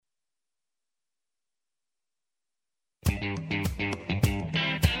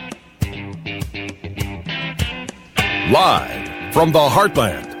Live from the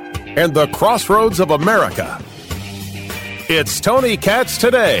heartland and the crossroads of America, it's Tony Katz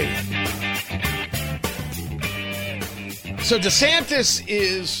Today. So DeSantis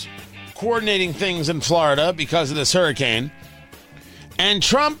is coordinating things in Florida because of this hurricane. And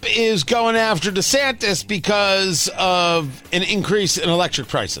Trump is going after DeSantis because of an increase in electric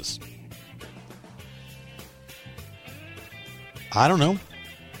prices. I don't know.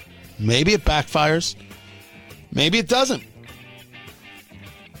 Maybe it backfires. Maybe it doesn't.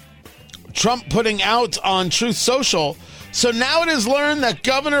 Trump putting out on Truth Social. So now it is learned that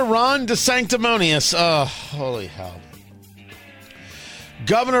Governor Ron DeSanctimonious, holy hell.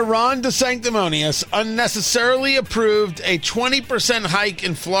 Governor Ron DeSanctimonious unnecessarily approved a 20% hike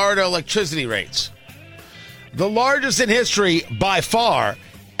in Florida electricity rates. The largest in history by far,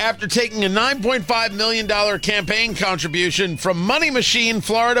 after taking a $9.5 million campaign contribution from Money Machine,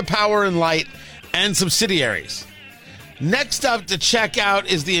 Florida Power and Light, and subsidiaries. Next up to check out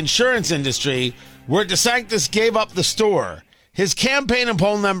is the insurance industry, where DeSantis gave up the store. His campaign and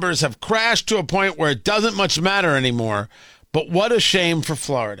poll numbers have crashed to a point where it doesn't much matter anymore. But what a shame for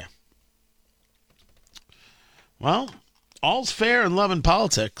Florida. Well, all's fair in love and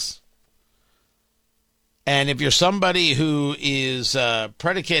politics. And if you're somebody who is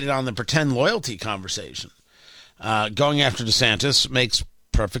predicated on the pretend loyalty conversation, going after DeSantis makes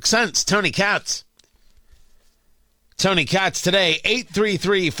perfect sense. Tony Katz. Tony Katz today,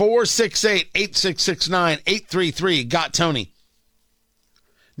 833-468-8669, 833-GOT-TONY.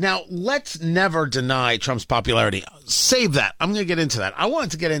 Now, let's never deny Trump's popularity. Save that. I'm going to get into that. I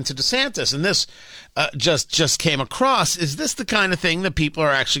wanted to get into DeSantis, and this just came across. Is this the kind of thing that people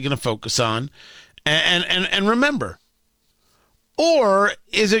are actually going to focus on and remember? Or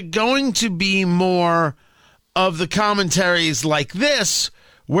is it going to be more of the commentaries like this,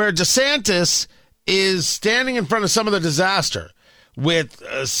 where DeSantis is standing in front of some of the disaster with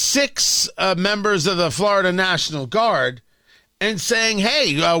 6 members of the Florida National Guard and saying,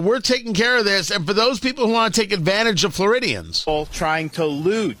 hey, we're taking care of this. And for those people who want to take advantage of Floridians. Trying to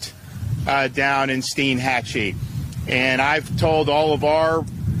loot down in Steinhatchee. And I've told all of our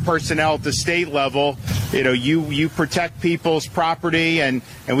personnel at the state level, you protect people's property, and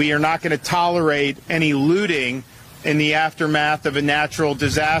we are not going to tolerate any looting in the aftermath of a natural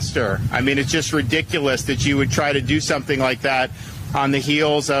disaster. I mean, it's just ridiculous that you would try to do something like that on the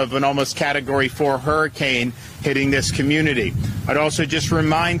heels of an almost Category 4 hurricane hitting this community. I'd also just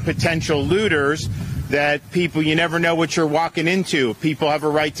remind potential looters that you never know what you're walking into. People have a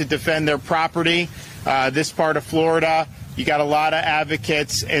right to defend their property. This part of Florida, you got a lot of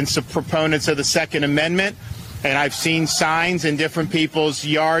advocates and some proponents of the Second Amendment. And I've seen signs in different people's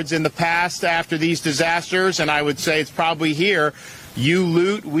yards in the past after these disasters, and I would say it's probably here. You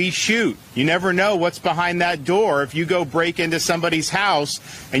loot, we shoot. You never know what's behind that door. If you go break into somebody's house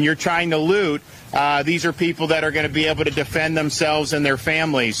and you're trying to loot, these are people that are going to be able to defend themselves and their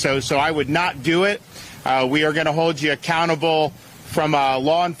families. So I would not do it. We are going to hold you accountable from a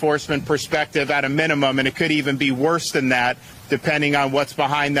law enforcement perspective at a minimum, and it could even be worse than that, depending on what's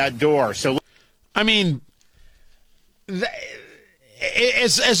behind that door. So, I mean,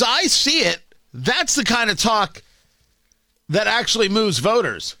 as I see it, that's the kind of talk that actually moves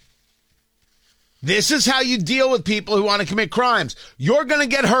voters. This is how you deal with people who want to commit crimes. You're going to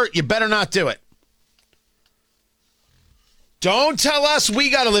get hurt. You better not do it. Don't tell us we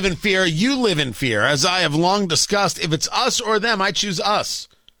got to live in fear. You live in fear. As I have long discussed, if it's us or them, I choose us.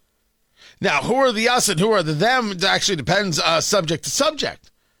 Now, who are the us and who are the them? It actually depends subject to subject.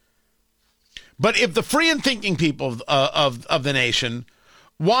 But if the free and thinking people of the nation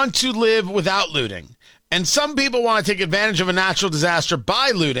want to live without looting, and some people want to take advantage of a natural disaster by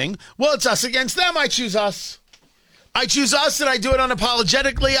looting, well, it's us against them. I choose us. I choose us, and I do it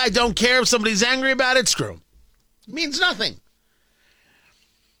unapologetically. I don't care if somebody's angry about it. Screw 'em. It means nothing.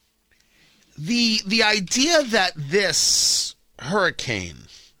 The idea that this hurricane,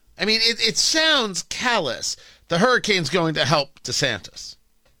 I mean, it sounds callous. The hurricane's going to help DeSantis.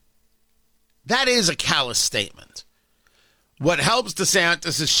 That is a callous statement. What helps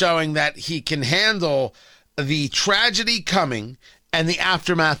DeSantis is showing that he can handle the tragedy coming and the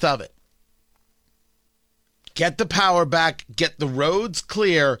aftermath of it. Get the power back, get the roads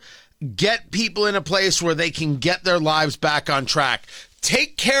clear, get people in a place where they can get their lives back on track.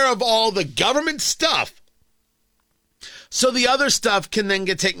 Take care of all the government stuff so the other stuff can then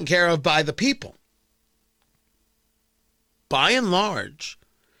get taken care of by the people. By and large,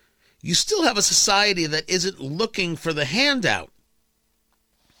 you still have a society that isn't looking for the handout.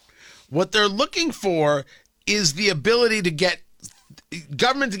 What they're looking for is the ability to get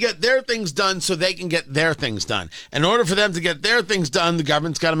government to get their things done so they can get their things done. In order for them to get their things done, the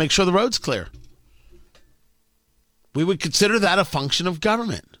government's got to make sure the road's clear. We would consider that a function of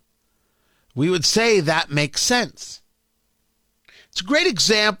government. We would say that makes sense. It's a great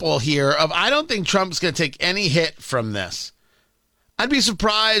example here of, I don't think Trump's going to take any hit from this. I'd be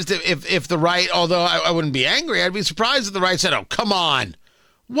surprised if the right, although I wouldn't be angry, I'd be surprised if the right said, oh, come on.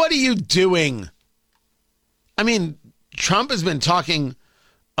 What are you doing? I mean, Trump has been talking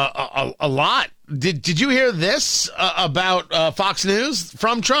a lot. Did you hear this about Fox News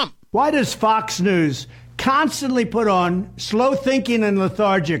from Trump? Why does Fox News constantly put on slow-thinking and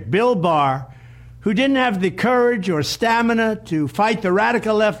lethargic Bill Barr, who didn't have the courage or stamina to fight the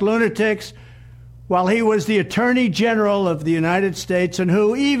radical left lunatics while he was the Attorney General of the United States, and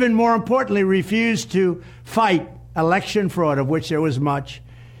who, even more importantly, refused to fight election fraud, of which there was much?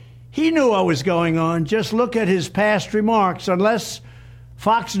 He knew what was going on. Just look at his past remarks. Unless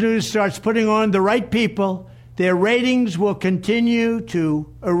Fox News starts putting on the right people, their ratings will continue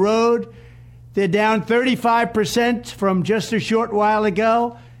to erode. They're down 35% from just a short while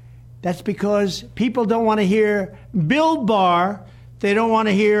ago. That's because people don't want to hear Bill Barr, they don't want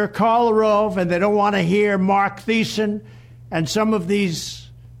to hear Karl Rove, and they don't want to hear Mark Thiessen. And some of these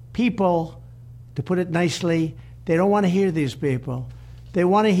people, to put it nicely, they don't want to hear these people. They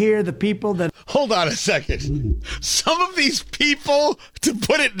want to hear the people that... Hold on a second. Some of these people, to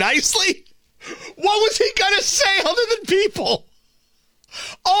put it nicely? What was he going to say other than people?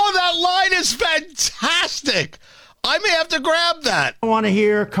 Oh, that line is fantastic. I may have to grab that. They don't want to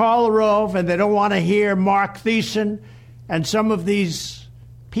hear Karl Rove, and they don't want to hear Mark Thiessen. And some of these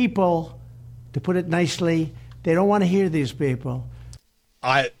people, to put it nicely, they don't want to hear these people.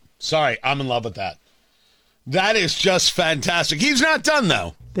 Sorry, I'm in love with that. That is just fantastic. He's not done,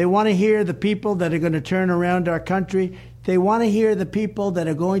 though. They want to hear the people that are going to turn around our country. They want to hear the people that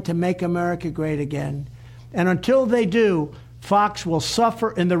are going to make America great again. And until they do, Fox will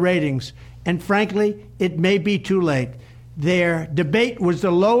suffer in the ratings. And frankly, it may be too late. Their debate was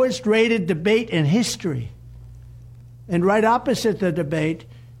the lowest rated debate in history. And right opposite the debate,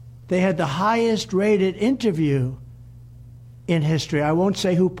 they had the highest rated interview in history. I won't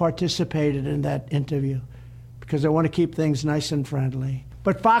say who participated in that interview because I want to keep things nice and friendly.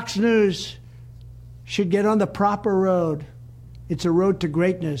 But Fox News should get on the proper road. It's a road to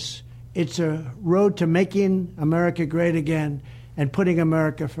greatness. It's a road to making America great again and putting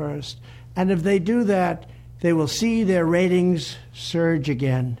America first. And if they do that, they will see their ratings surge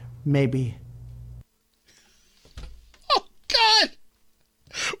again, maybe. Oh, God!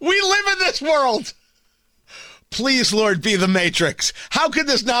 We live in this world! Please, Lord, be the Matrix. How could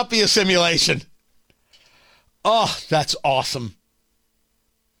this not be a simulation? Oh, that's awesome.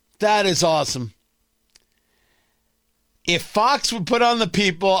 That is awesome. If Fox would put on the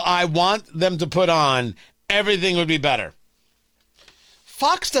people I want them to put on, everything would be better.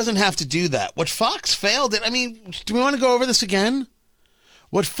 Fox doesn't have to do that. What Fox failed in, do we want to go over this again?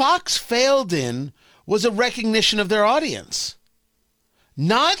 What Fox failed in was a recognition of their audience.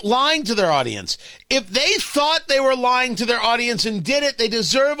 Not lying to their audience. If they thought they were lying to their audience and did it, they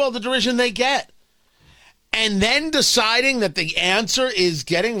deserve all the derision they get. And then deciding that the answer is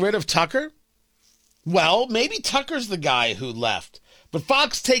getting rid of Tucker? Well, maybe Tucker's the guy who left. But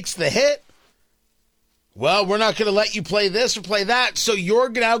Fox takes the hit. Well, we're not going to let you play this or play that, so you're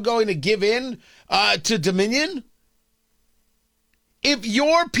now going to give in to Dominion? If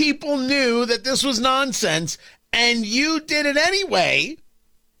your people knew that this was nonsense and you did it anyway,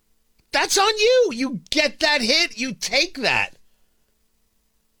 that's on you. You get that hit. You take that.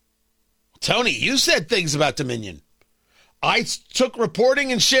 Tony, you said things about Dominion. I took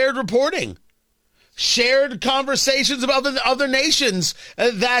reporting and shared reporting. Shared conversations about other nations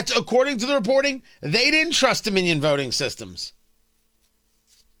that, according to the reporting, they didn't trust Dominion voting systems.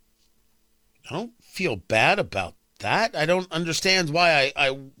 I don't feel bad about that. I don't understand why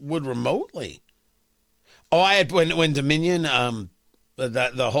I would remotely. Oh, I had when Dominion,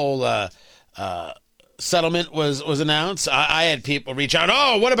 the whole settlement was announced. I had people reach out.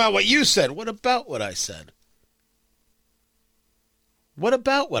 Oh, what about what you said? What about what I said? What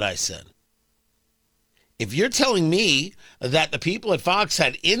about what I said? If you're telling me that the people at Fox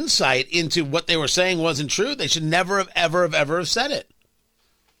had insight into what they were saying wasn't true, they should never have ever have said it.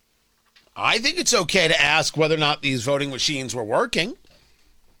 I think it's okay to ask whether or not these voting machines were working.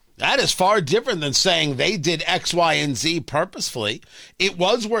 That is far different than saying they did X, Y, and Z purposefully. It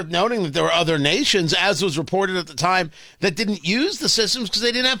was worth noting that there were other nations, as was reported at the time, that didn't use the systems because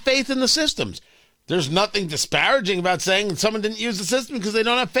they didn't have faith in the systems. There's nothing disparaging about saying that someone didn't use the system because they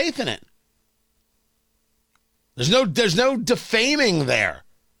don't have faith in it. There's no defaming there.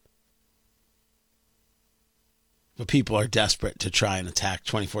 But people are desperate to try and attack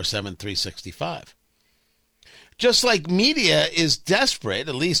 24/7, 365. Just like media is desperate,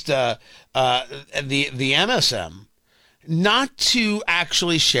 at least the MSM, not to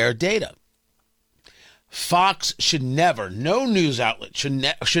actually share data. Fox should never, no news outlet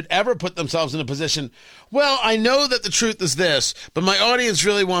should ever put themselves in a position, well, I know that the truth is this, but my audience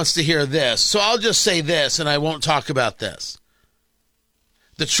really wants to hear this, so I'll just say this and I won't talk about this.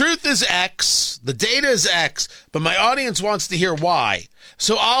 The truth is X, the data is X, but my audience wants to hear Y,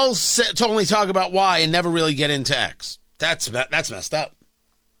 so I'll totally talk about Y and never really get into X. That's messed up.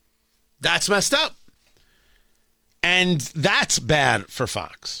 That's messed up. And that's bad for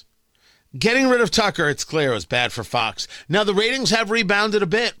Fox. Getting rid of Tucker, it's clear, was bad for Fox. Now, the ratings have rebounded a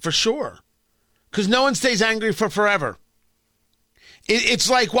bit, for sure, because no one stays angry for forever. It's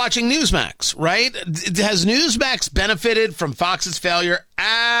like watching Newsmax, right? Has Newsmax benefited from Fox's failure?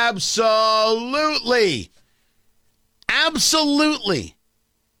 Absolutely. Absolutely.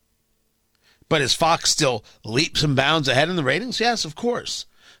 But is Fox still leaps and bounds ahead in the ratings? Yes, of course.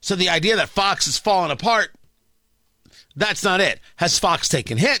 So the idea that Fox has fallen apart, that's not it. Has Fox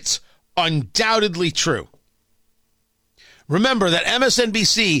taken hits? Undoubtedly true. Remember that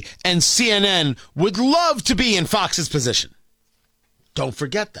MSNBC and CNN would love to be in Fox's position. Don't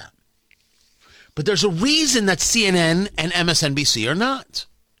forget that. But there's a reason that CNN and MSNBC are not.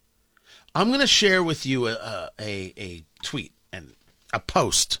 I'm going to share with you a tweet and a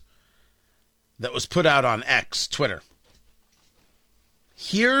post that was put out on X, Twitter.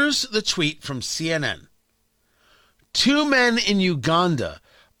 Here's the tweet from CNN. 2 men in Uganda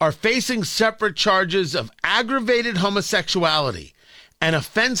are facing separate charges of aggravated homosexuality, an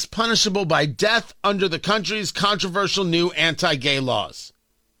offense punishable by death under the country's controversial new anti-gay laws.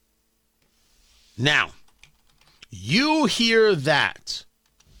 Now, you hear that,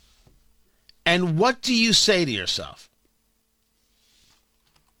 and what do you say to yourself?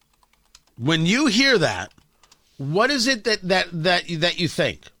 When you hear that, what is it that you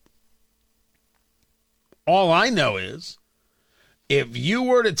think? All I know is, if you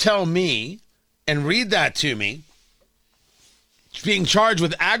were to tell me and read that to me, being charged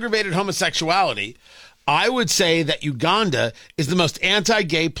with aggravated homosexuality, I would say that Uganda is the most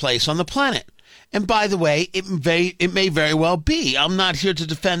anti-gay place on the planet. And by the way, it may very well be. I'm not here to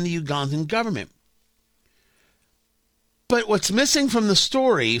defend the Ugandan government. But what's missing from the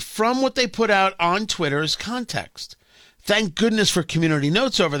story, from what they put out on Twitter, is context. Thank goodness for community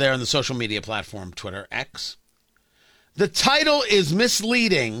notes over there on the social media platform, Twitter, X. The title is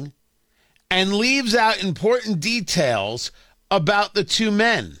misleading and leaves out important details about the 2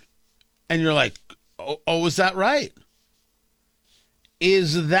 men. And you're like, oh, is that right?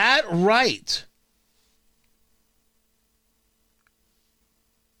 Is that right?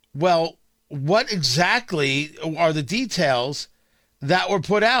 Well, what exactly are the details that were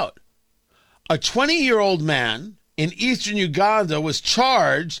put out? A 20-year-old man in eastern Uganda was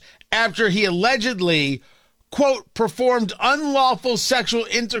charged after he allegedly, quote, performed unlawful sexual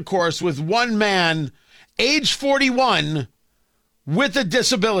intercourse with one man, age 41, with a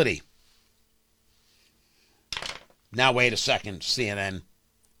disability. Now, wait a second, CNN.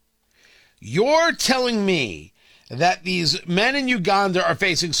 You're telling me that these men in Uganda are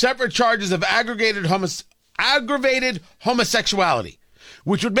facing separate charges of aggravated homosexuality,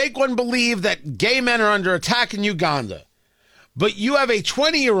 which would make one believe that gay men are under attack in Uganda. But you have a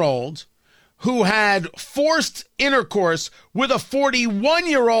 20-year-old who had forced intercourse with a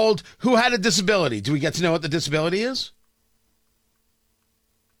 41-year-old who had a disability. Do we get to know what the disability is?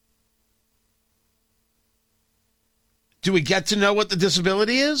 Do we get to know what the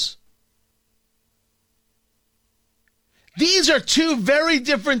disability is? These are 2 very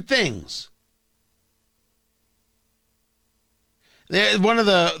different things. One of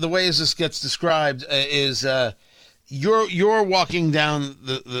the ways this gets described is you're walking down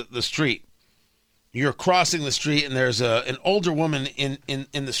the street. You're crossing the street, and there's an older woman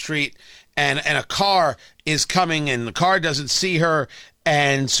in the street, and a car is coming, and the car doesn't see her,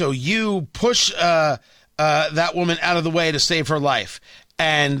 and so you push that woman out of the way to save her life.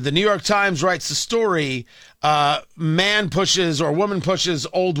 And the New York Times writes the story, man pushes or woman pushes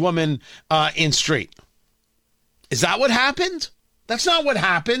old woman in street. Is that what happened? That's not what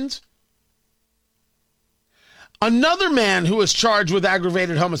happened. Another man who was charged with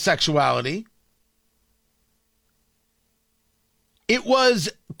aggravated homosexuality, it was,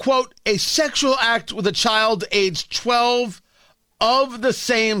 quote, a sexual act with a child aged 12 of the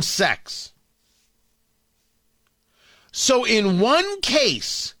same sex. So in one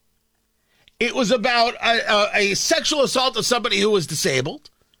case, it was about a sexual assault of somebody who was disabled.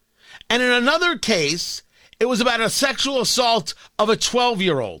 And in another case, it was about a sexual assault of a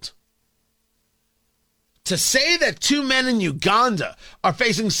 12-year-old. To say that two men in Uganda are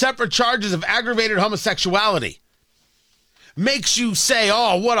facing separate charges of aggravated homosexuality makes you say,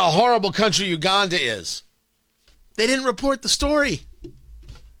 oh, what a horrible country Uganda is. They didn't report the story.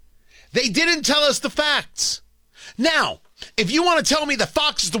 They didn't tell us the facts. Now, if you want to tell me that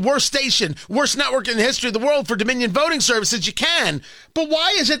Fox is the worst station, worst network in the history of the world for Dominion voting services, you can. But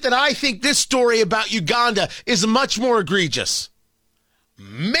why is it that I think this story about Uganda is much more egregious?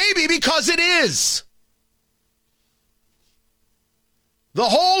 Maybe because it is. The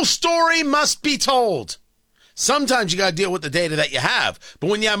whole story must be told. Sometimes you got to deal with the data that you have. But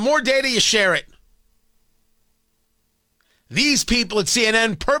when you have more data, you share it. These people at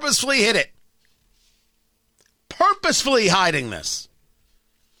CNN purposefully hid it. Purposefully hiding this.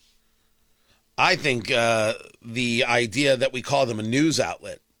 I think the idea that we call them a news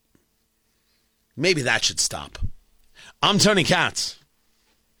outlet, maybe that should stop. I'm Tony Katz.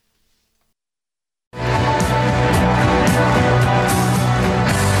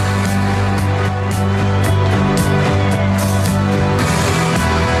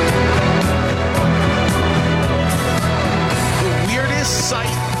 Site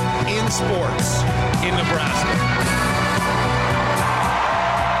in sports in Nebraska.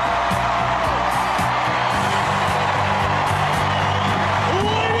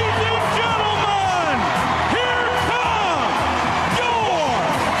 Ladies and gentlemen, here come your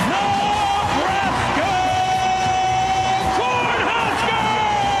Nebraska Cornhuskers!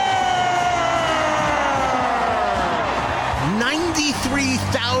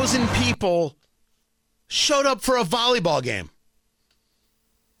 93,000 people showed up for a volleyball game.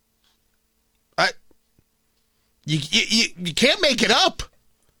 You can't make it up.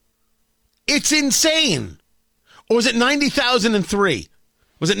 It's insane. Or was it 90,003?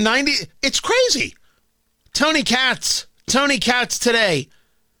 Was it 90? It's crazy. Tony Katz today.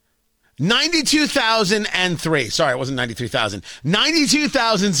 92,003. Sorry, it wasn't 93,000.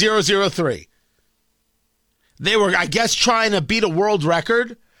 92,003. They were, I guess, trying to beat a world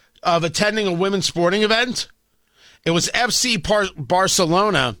record of attending a women's sporting event. It was FC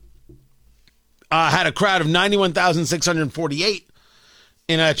Barcelona. Had a crowd of 91,648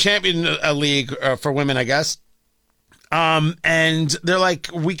 in a champion league for women, I guess. And they're like,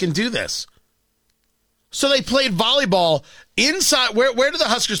 we can do this. So they played volleyball inside. Where do the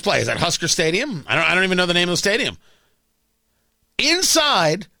Huskers play? Is that Husker Stadium? I don't even know the name of the stadium.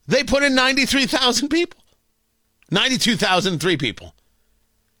 Inside, they put in 93,000 people. 92,003 people.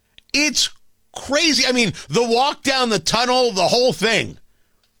 It's crazy. I mean, the walk down the tunnel, the whole thing.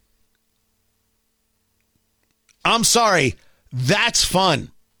 I'm sorry, that's fun.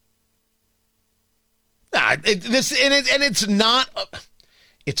 It's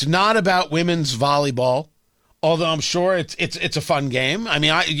not about women's volleyball, although I'm sure it's a fun game. I mean,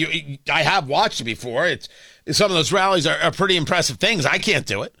 I have watched it before. Some of those rallies are pretty impressive things. I can't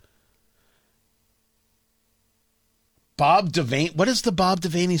do it. Bob Devaney. What is the Bob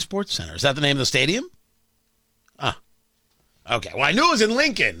Devaney Sports Center? Is that the name of the stadium? Okay. Well, I knew it was in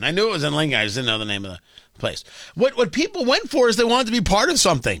Lincoln. I just didn't know the name of the place. What people went for is they wanted to be part of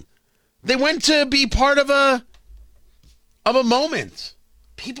something. They went to be part of a moment.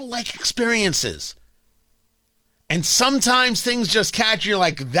 People like experiences. And sometimes things just catch you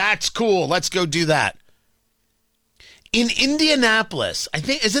like, that's cool. Let's go do that. In Indianapolis, I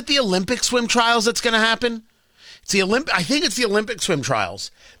think, is it the Olympic swim trials that's going to happen? I think it's the Olympic swim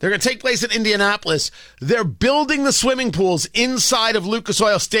trials. They're going to take place in Indianapolis. They're building the swimming pools inside of Lucas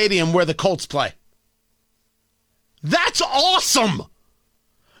Oil Stadium where the Colts play. That's awesome.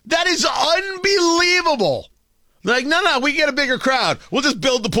 That is unbelievable. They're like, no, we get a bigger crowd. We'll just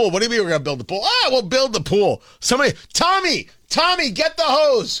build the pool. What do you mean we're going to build the pool? We'll build the pool. Somebody, Tommy, get the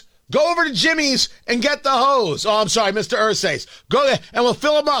hose. Go over to Jimmy's and get the hose. Oh, I'm sorry, Mr. Ursace. Go there and we'll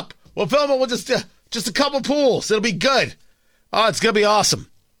fill them up. We'll just a couple pools. It'll be good. Oh, it's going to be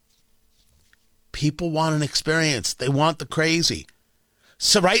awesome. People want an experience. They want the crazy.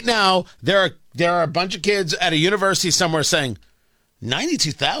 So right now, there are a bunch of kids at a university somewhere saying,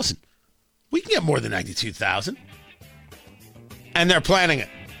 92,000? We can get more than 92,000. And they're planning it.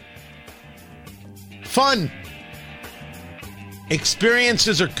 Fun.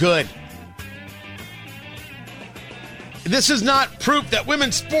 Experiences are good. This is not proof that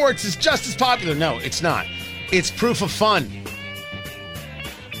women's sports is just as popular. No, it's not. It's proof of fun.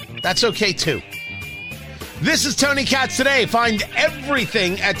 That's okay, too. This is Tony Katz Today. Find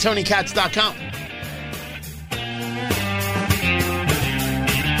everything at TonyKatz.com.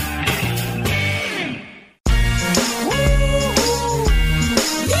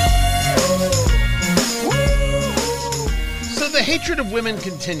 hatred of women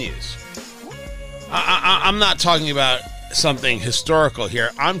continues. I'm not talking about something historical here.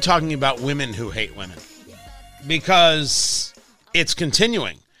 I'm talking about women who hate women. Because it's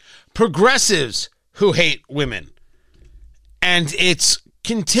continuing. Progressives who hate women. And it's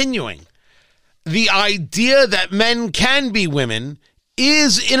continuing. The idea that men can be women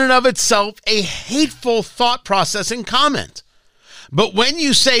is in and of itself a hateful thought process and comment. But when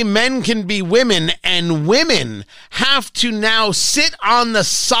you say men can be women and women have to now sit on the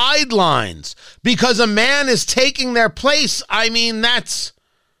sidelines because a man is taking their place, I mean, that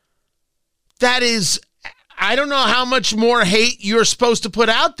is, I don't know how much more hate you're supposed to put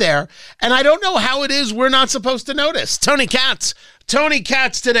out there. And I don't know how it is we're not supposed to notice. Tony Katz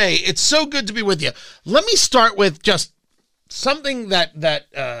today. It's so good to be with you. Let me start with just something that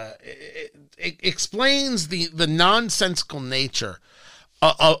explains the nonsensical nature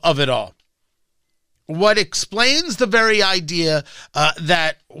of it all. What explains the very idea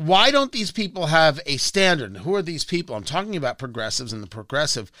that why don't these people have a standard? Who are these people? I'm talking about progressives and the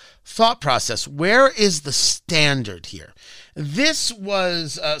progressive thought process. Where is the standard here? This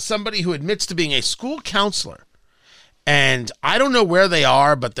was somebody who admits to being a school counselor. And I don't know where they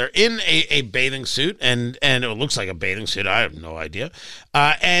are, but they're in a bathing suit, and it looks like a bathing suit. I have no idea.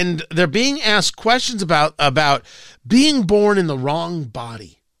 And they're being asked questions about being born in the wrong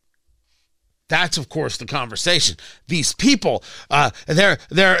body. That's, of course, the conversation. These people,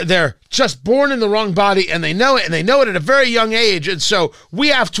 they're just born in the wrong body, and they know it, at a very young age. And so we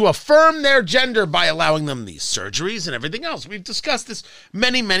have to affirm their gender by allowing them these surgeries and everything else. We've discussed this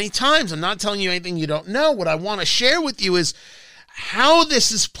many, many times. I'm not telling you anything you don't know. What I want to share with you is how this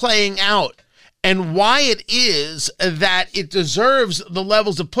is playing out and why it is that it deserves the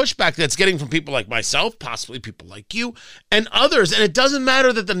levels of pushback that's getting from people like myself, possibly people like you, and others. And it doesn't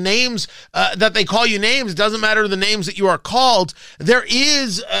matter that the names, that they call you names, it doesn't matter the names that you are called. There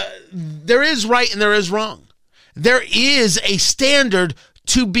is right and there is wrong. There is a standard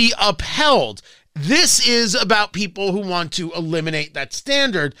to be upheld. This is about people who want to eliminate that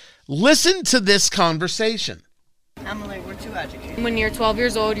standard. Listen to this conversation. Emily, we're too educated. When you're 12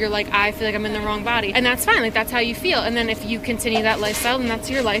 years old, you're like, I feel like I'm in the wrong body. And that's fine. Like, that's how you feel. And then if you continue that lifestyle, then that's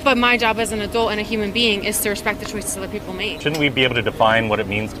your life. But my job as an adult and a human being is to respect the choices other people make. Shouldn't we be able to define what it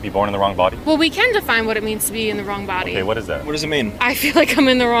means to be born in the wrong body? Well, we can define what it means to be in the wrong body. Okay, what is that? What does it mean? I feel like I'm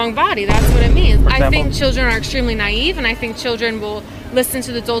in the wrong body. That's what it means. For example? I think children are extremely naive, and I think children will listen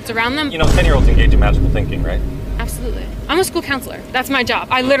to the adults around them. You know, 10-year-olds engage in magical thinking, right? Absolutely. I'm a school counselor. That's my job.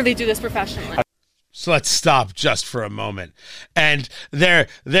 I literally do this professionally. So let's stop just for a moment. And they're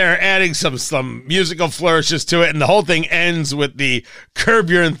adding some musical flourishes to it, and the whole thing ends with the Curb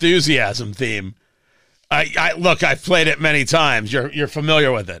Your Enthusiasm theme. Look, I've played it many times. You're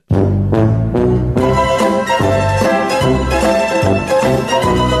familiar with it.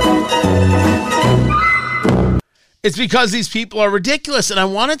 It's because these people are ridiculous, and I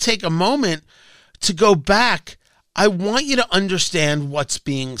want to take a moment to go back. I want you to understand what's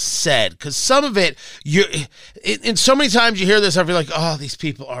being said, because some of it, and so many times you hear this, I feel like, oh, these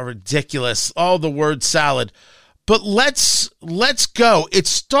people are ridiculous. Oh, the word salad. But let's go. It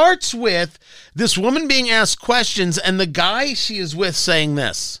starts with this woman being asked questions and the guy she is with saying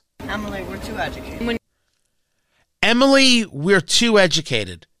this. Emily, we're too educated. Emily, we're too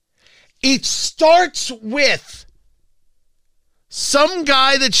educated. It starts with some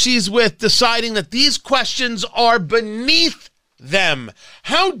guy that she's with deciding that these questions are beneath them.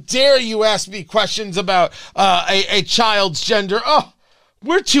 How dare you ask me questions about a child's gender? Oh,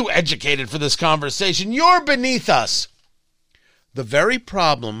 we're too educated for this conversation. You're beneath us. The very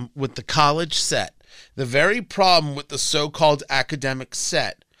problem with the college set, the very problem with the so-called academic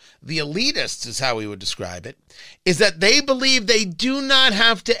set, the elitists is how we would describe it, is that they believe they do not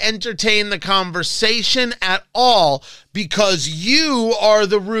have to entertain the conversation at all because you are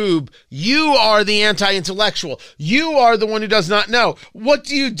the rube. You are the anti-intellectual. You are the one who does not know. What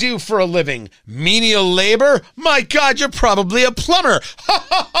do you do for a living? Menial labor? My God, you're probably a plumber.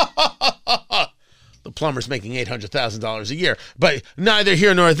 The plumber's making $800,000 a year, but neither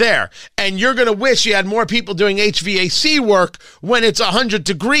here nor there. And you're going to wish you had more people doing HVAC work when it's 100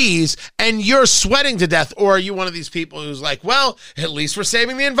 degrees and you're sweating to death. Or are you one of these people who's like, well, at least we're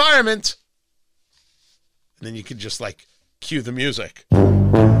saving the environment? And then you could just like cue the music.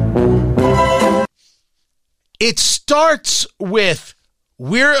 It starts with,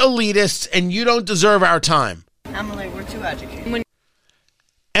 we're elitists and you don't deserve our time. Emily, we're too educated.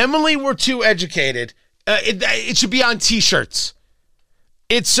 Emily, we're too educated. It should be on T-shirts.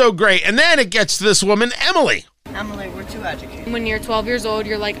 It's so great. And then it gets to this woman, Emily. Emily, we're too educated. When you're 12 years old,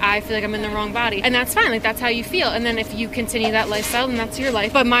 you're like, I feel like I'm in the wrong body. And that's fine. Like, that's how you feel. And then if you continue that lifestyle, then that's your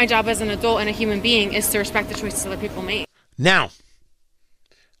life. But my job as an adult and a human being is to respect the choices other people make. Now,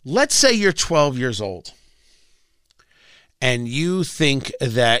 let's say you're 12 years old and you think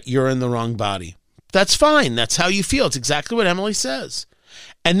that you're in the wrong body. That's fine. That's how you feel. It's exactly what Emily says.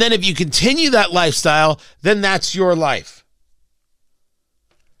 And then if you continue that lifestyle, then that's your life.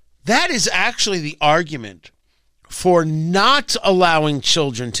 That is actually the argument for not allowing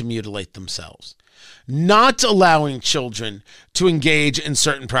children to mutilate themselves, not allowing children to engage in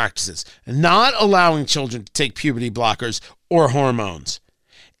certain practices, not allowing children to take puberty blockers or hormones.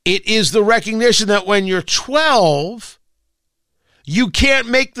 It is the recognition that when you're 12, you can't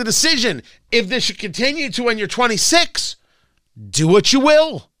make the decision. If this should continue to when you're 26, do what you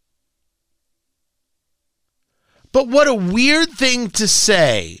will. But what a weird thing to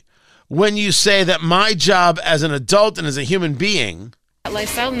say when you say that my job as an adult and as a human being,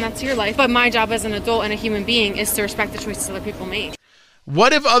 Lifestyle, and that's your life. But my job as an adult and a human being is to respect the choices other people make.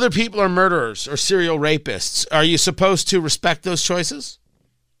 What if other people are murderers or serial rapists? Are you supposed to respect those choices?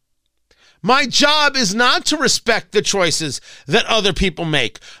 My job is not to respect the choices that other people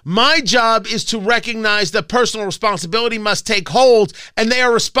make. My job is to recognize that personal responsibility must take hold, and they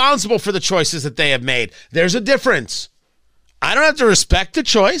are responsible for the choices that they have made. There's a difference. I don't have to respect the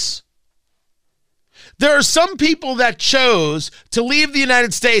choice. There are some people that chose to leave the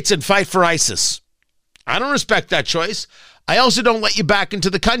United States and fight for ISIS. I don't respect that choice. I also don't let you back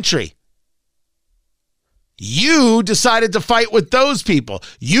into the country. You decided to fight with those people.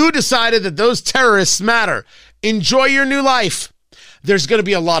 You decided that those terrorists matter. Enjoy your new life. There's going to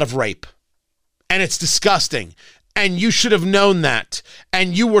be a lot of rape. And it's disgusting. And you should have known that.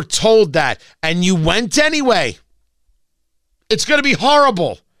 And you were told that. And you went anyway. It's going to be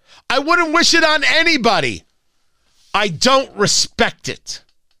horrible. I wouldn't wish it on anybody. I don't respect it.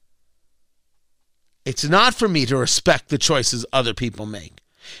 It's not for me to respect the choices other people make.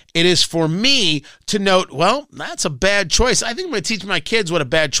 It is for me to note, well, that's a bad choice. I think I'm going to teach my kids what a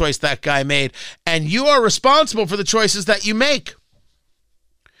bad choice that guy made. And you are responsible for the choices that you make.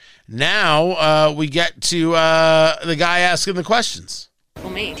 Now we get to the guy asking the questions.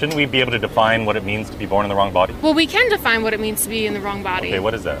 Shouldn't we be able to define what it means to be born in the wrong body? Well, we can define what it means to be in the wrong body. Okay,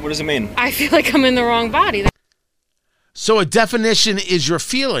 what is that? What does it mean? I feel like I'm in the wrong body. So a definition is your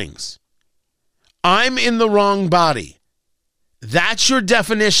feelings. I'm in the wrong body. That's your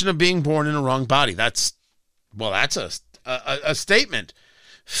definition of being born in the wrong body. That's a statement.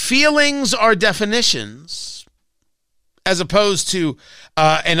 Feelings are definitions as opposed to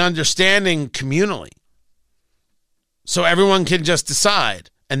an understanding communally. So everyone can just decide.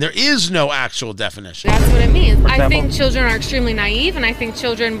 And there is no actual definition. That's what it means. I example? think children are extremely naive, and I think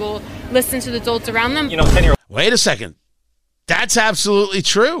children will listen to the adults around them. 10-year-old. Wait a second. That's absolutely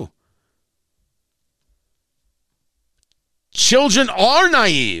true. Children are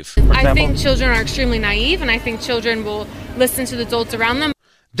naive. I think children are extremely naive, and I think children will listen to the adults around them.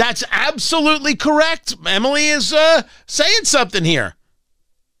 That's absolutely correct. Emily is saying something here.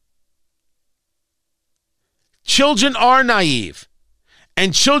 Children are naive,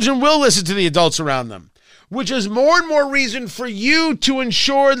 and children will listen to the adults around them, which is more and more reason for you to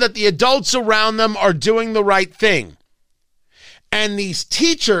ensure that the adults around them are doing the right thing. And these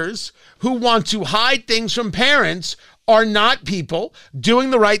teachers who want to hide things from parents are not people doing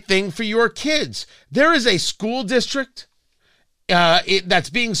the right thing for your kids. There is a school district that's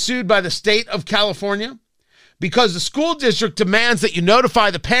being sued by the state of California because the school district demands that you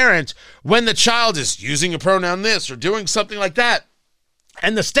notify the parent when the child is using a pronoun this or doing something like that.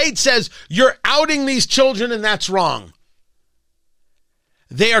 And the state says you're outing these children and that's wrong.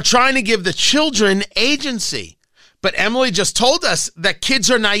 They are trying to give the children agency. But Emily just told us that kids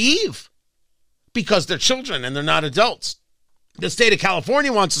are naive because they're children and they're not adults. The state of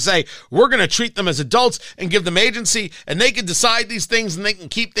California wants to say, we're going to treat them as adults and give them agency, and they can decide these things and they can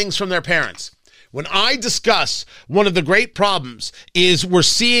keep things from their parents. When I discuss one of the great problems is we're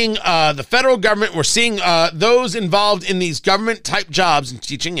seeing the federal government, we're seeing those involved in these government type jobs, and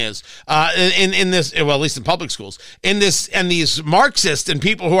teaching is in this, well, at least in public schools, in this, and these Marxists and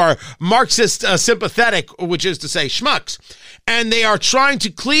people who are Marxist sympathetic, which is to say schmucks, and they are trying to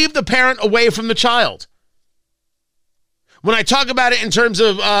cleave the parent away from the child. When I talk about it in terms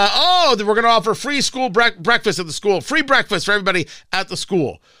of, we're going to offer free school breakfast at the school, free breakfast for everybody at the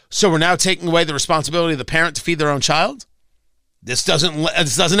school. So we're now taking away the responsibility of the parent to feed their own child? This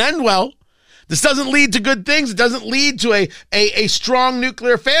doesn't end well. This doesn't lead to good things. It doesn't lead to a strong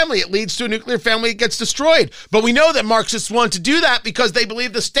nuclear family. It leads to a nuclear family that gets destroyed. But we know that Marxists want to do that because they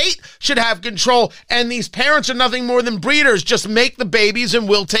believe the state should have control, and these parents are nothing more than breeders. Just make the babies and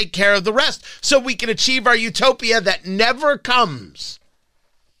we'll take care of the rest so we can achieve our utopia that never comes.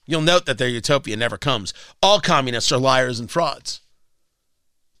 You'll note that their utopia never comes. All communists are liars and frauds.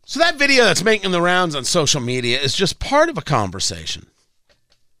 So that video that's making the rounds on social media is just part of a conversation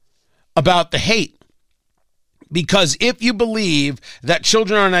about the hate. Because if you believe that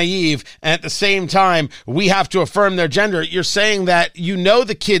children are naive and at the same time we have to affirm their gender, you're saying that you know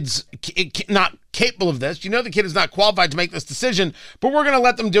the kid's not capable of this. You know the kid is not qualified to make this decision, but we're going to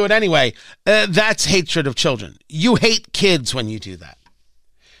let them do it anyway. That's hatred of children. You hate kids when you do that.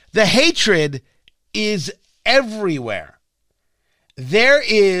 The hatred is everywhere. There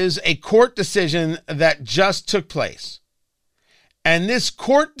is a court decision that just took place. And this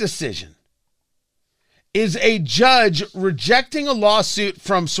court decision is a judge rejecting a lawsuit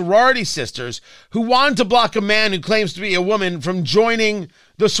from sorority sisters who wanted to block a man who claims to be a woman from joining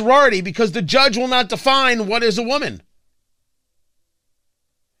the sorority because the judge will not define what is a woman.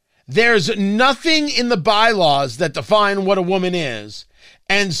 There's nothing in the bylaws that define what a woman is.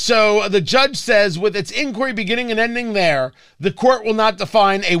 And so the judge says, with its inquiry beginning and ending there, the court will not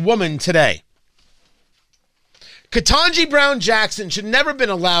define a woman today. Ketanji Brown Jackson should never have been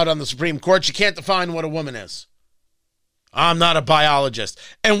allowed on the Supreme Court. She can't define what a woman is. I'm not a biologist.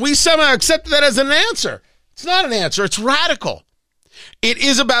 And we somehow accept that as an answer. It's not an answer. It's radical. It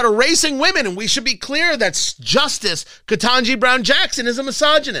is about erasing women, and we should be clear that Justice Ketanji Brown Jackson is a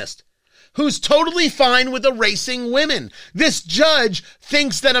misogynist who's totally fine with erasing women. This judge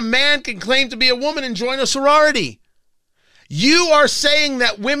thinks that a man can claim to be a woman and join a sorority. You are saying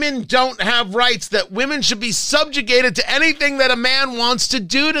that women don't have rights, that women should be subjugated to anything that a man wants to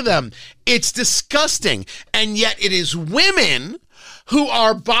do to them. It's disgusting. And yet it is women who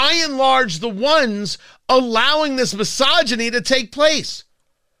are by and large the ones allowing this misogyny to take place.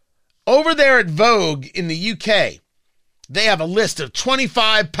 Over there at Vogue in the UK, they have a list of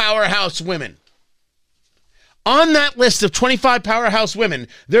 25 powerhouse women. On that list of 25 powerhouse women,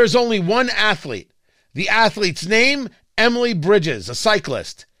 there's only one athlete. The athlete's name, Emily Bridges, a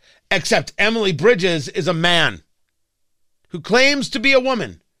cyclist. Except Emily Bridges is a man who claims to be a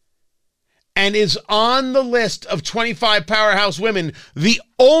woman and is on the list of 25 powerhouse women, the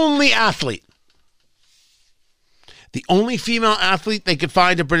only athlete. The only female athlete they could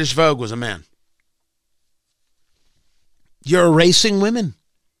find at British Vogue was a man. You're erasing women.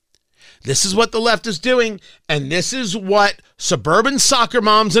 This is what the left is doing, and this is what suburban soccer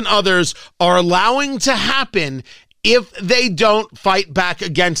moms and others are allowing to happen if they don't fight back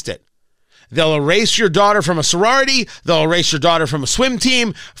against it. They'll erase your daughter from a sorority. They'll erase your daughter from a swim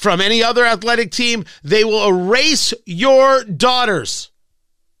team, from any other athletic team. They will erase your daughters.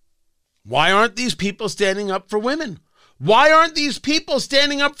 Why aren't these people standing up for women? Why aren't these people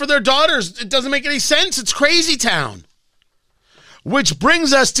standing up for their daughters? It doesn't make any sense. It's crazy town. Which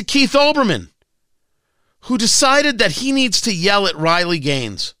brings us to Keith Olbermann, who decided that he needs to yell at Riley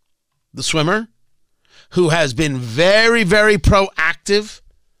Gaines, the swimmer, who has been very, very proactive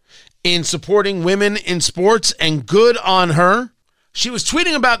in supporting women in sports, and good on her. She was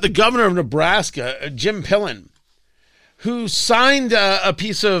tweeting about the governor of Nebraska, Jim Pillen, who signed a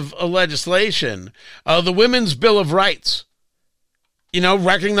piece of legislation, the Women's Bill of Rights,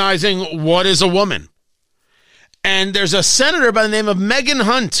 recognizing what is a woman. And there's a senator by the name of Megan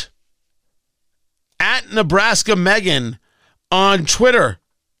Hunt, at Nebraska Megan, on Twitter.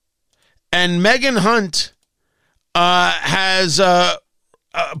 And Megan Hunt has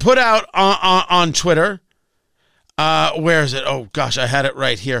put out on Twitter, where is it? Oh, gosh, I had it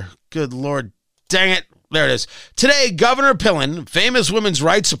right here. Good Lord, dang it. There it is. Today, Governor Pillen, famous women's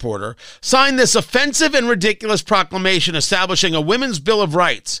rights supporter, signed this offensive and ridiculous proclamation establishing a women's Bill of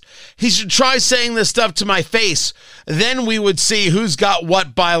Rights. He should try saying this stuff to my face. Then we would see who's got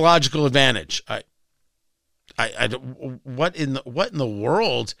what biological advantage. What in the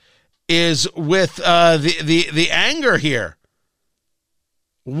world is with the anger here?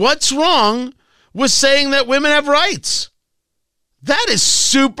 What's wrong with saying that women have rights? That is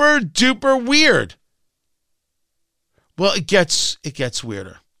super duper weird. Well, it gets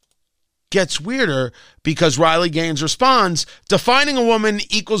weirder. Gets weirder because Riley Gaines responds, defining a woman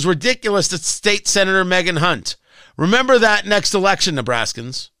equals ridiculous to State Senator Megan Hunt. Remember that next election,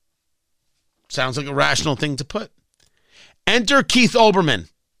 Nebraskans. Sounds like a rational thing to put. Enter Keith Olbermann,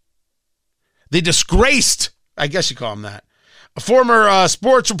 the disgraced, I guess you call him that, a former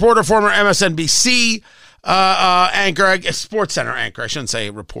sports reporter, former MSNBC anchor, Sports Center anchor, I shouldn't say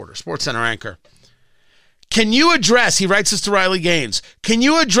reporter, Sports Center anchor. Can you address, he writes this to Riley Gaines, can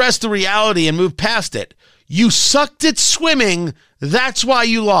you address the reality and move past it? You sucked at swimming, that's why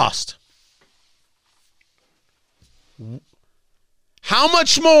you lost. How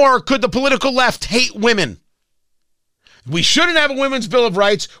much more could the political left hate women? We shouldn't have a women's Bill of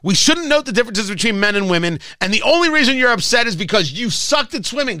Rights. We shouldn't note the differences between men and women. And the only reason you're upset is because you sucked at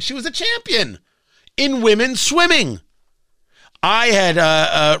swimming. She was a champion in women's swimming. I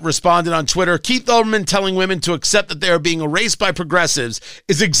had responded on Twitter, Keith Olbermann telling women to accept that they are being erased by progressives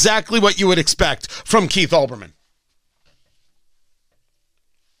is exactly what you would expect from Keith Olbermann.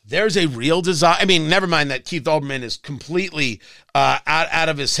 There's a real desire. I mean, never mind that Keith Olbermann is completely out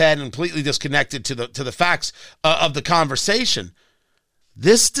of his head and completely disconnected to the facts of the conversation.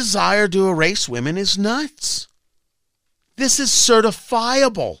 This desire to erase women is nuts. This is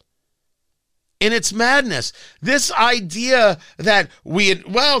certifiable in its madness. This idea that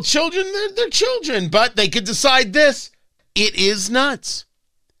children, they're children, but they could decide this. It is nuts.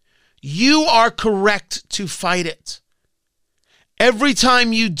 You are correct to fight it. Every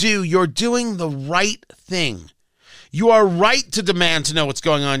time you do, you're doing the right thing. You are right to demand to know what's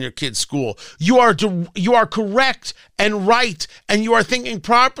going on in your kid's school. You are correct and right, and you are thinking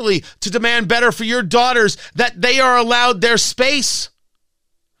properly to demand better for your daughters, that they are allowed their space,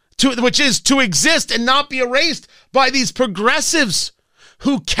 which is to exist and not be erased by these progressives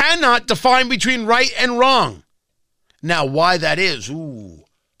who cannot define between right and wrong. Now, why that is,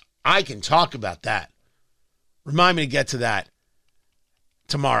 I can talk about that. Remind me to get to that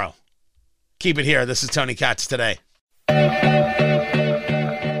tomorrow. Keep it here. This is Tony Katz Today.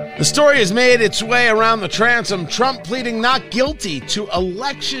 The story has made its way around the transom. Trump pleading not guilty to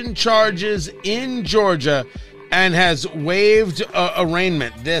election charges in Georgia and has waived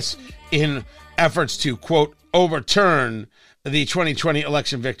arraignment. This in efforts to, quote, overturn the 2020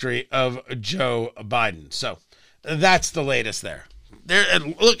 election victory of Joe Biden. So that's the latest there.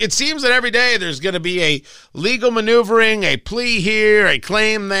 Look, it seems that every day there's going to be a legal maneuvering, a plea here, a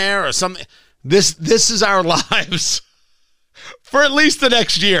claim there, or something. This is our lives for at least the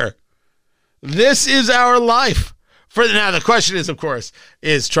next year. This is our life. Now, the question is, of course,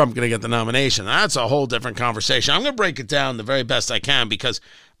 is Trump going to get the nomination? That's a whole different conversation. I'm going to break it down the very best I can because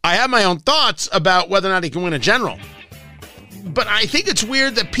I have my own thoughts about whether or not he can win a general. But I think it's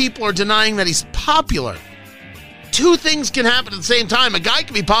weird that people are denying that he's popular. Two things can happen at the same time. A guy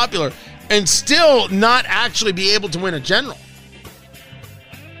can be popular and still not actually be able to win a general.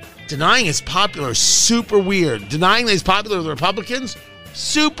 Denying he's popular is super weird. Denying that he's popular with the Republicans,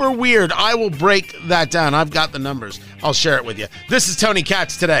 super weird. I will break that down. I've got the numbers. I'll share it with you. This is Tony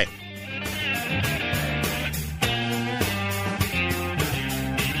Katz Today.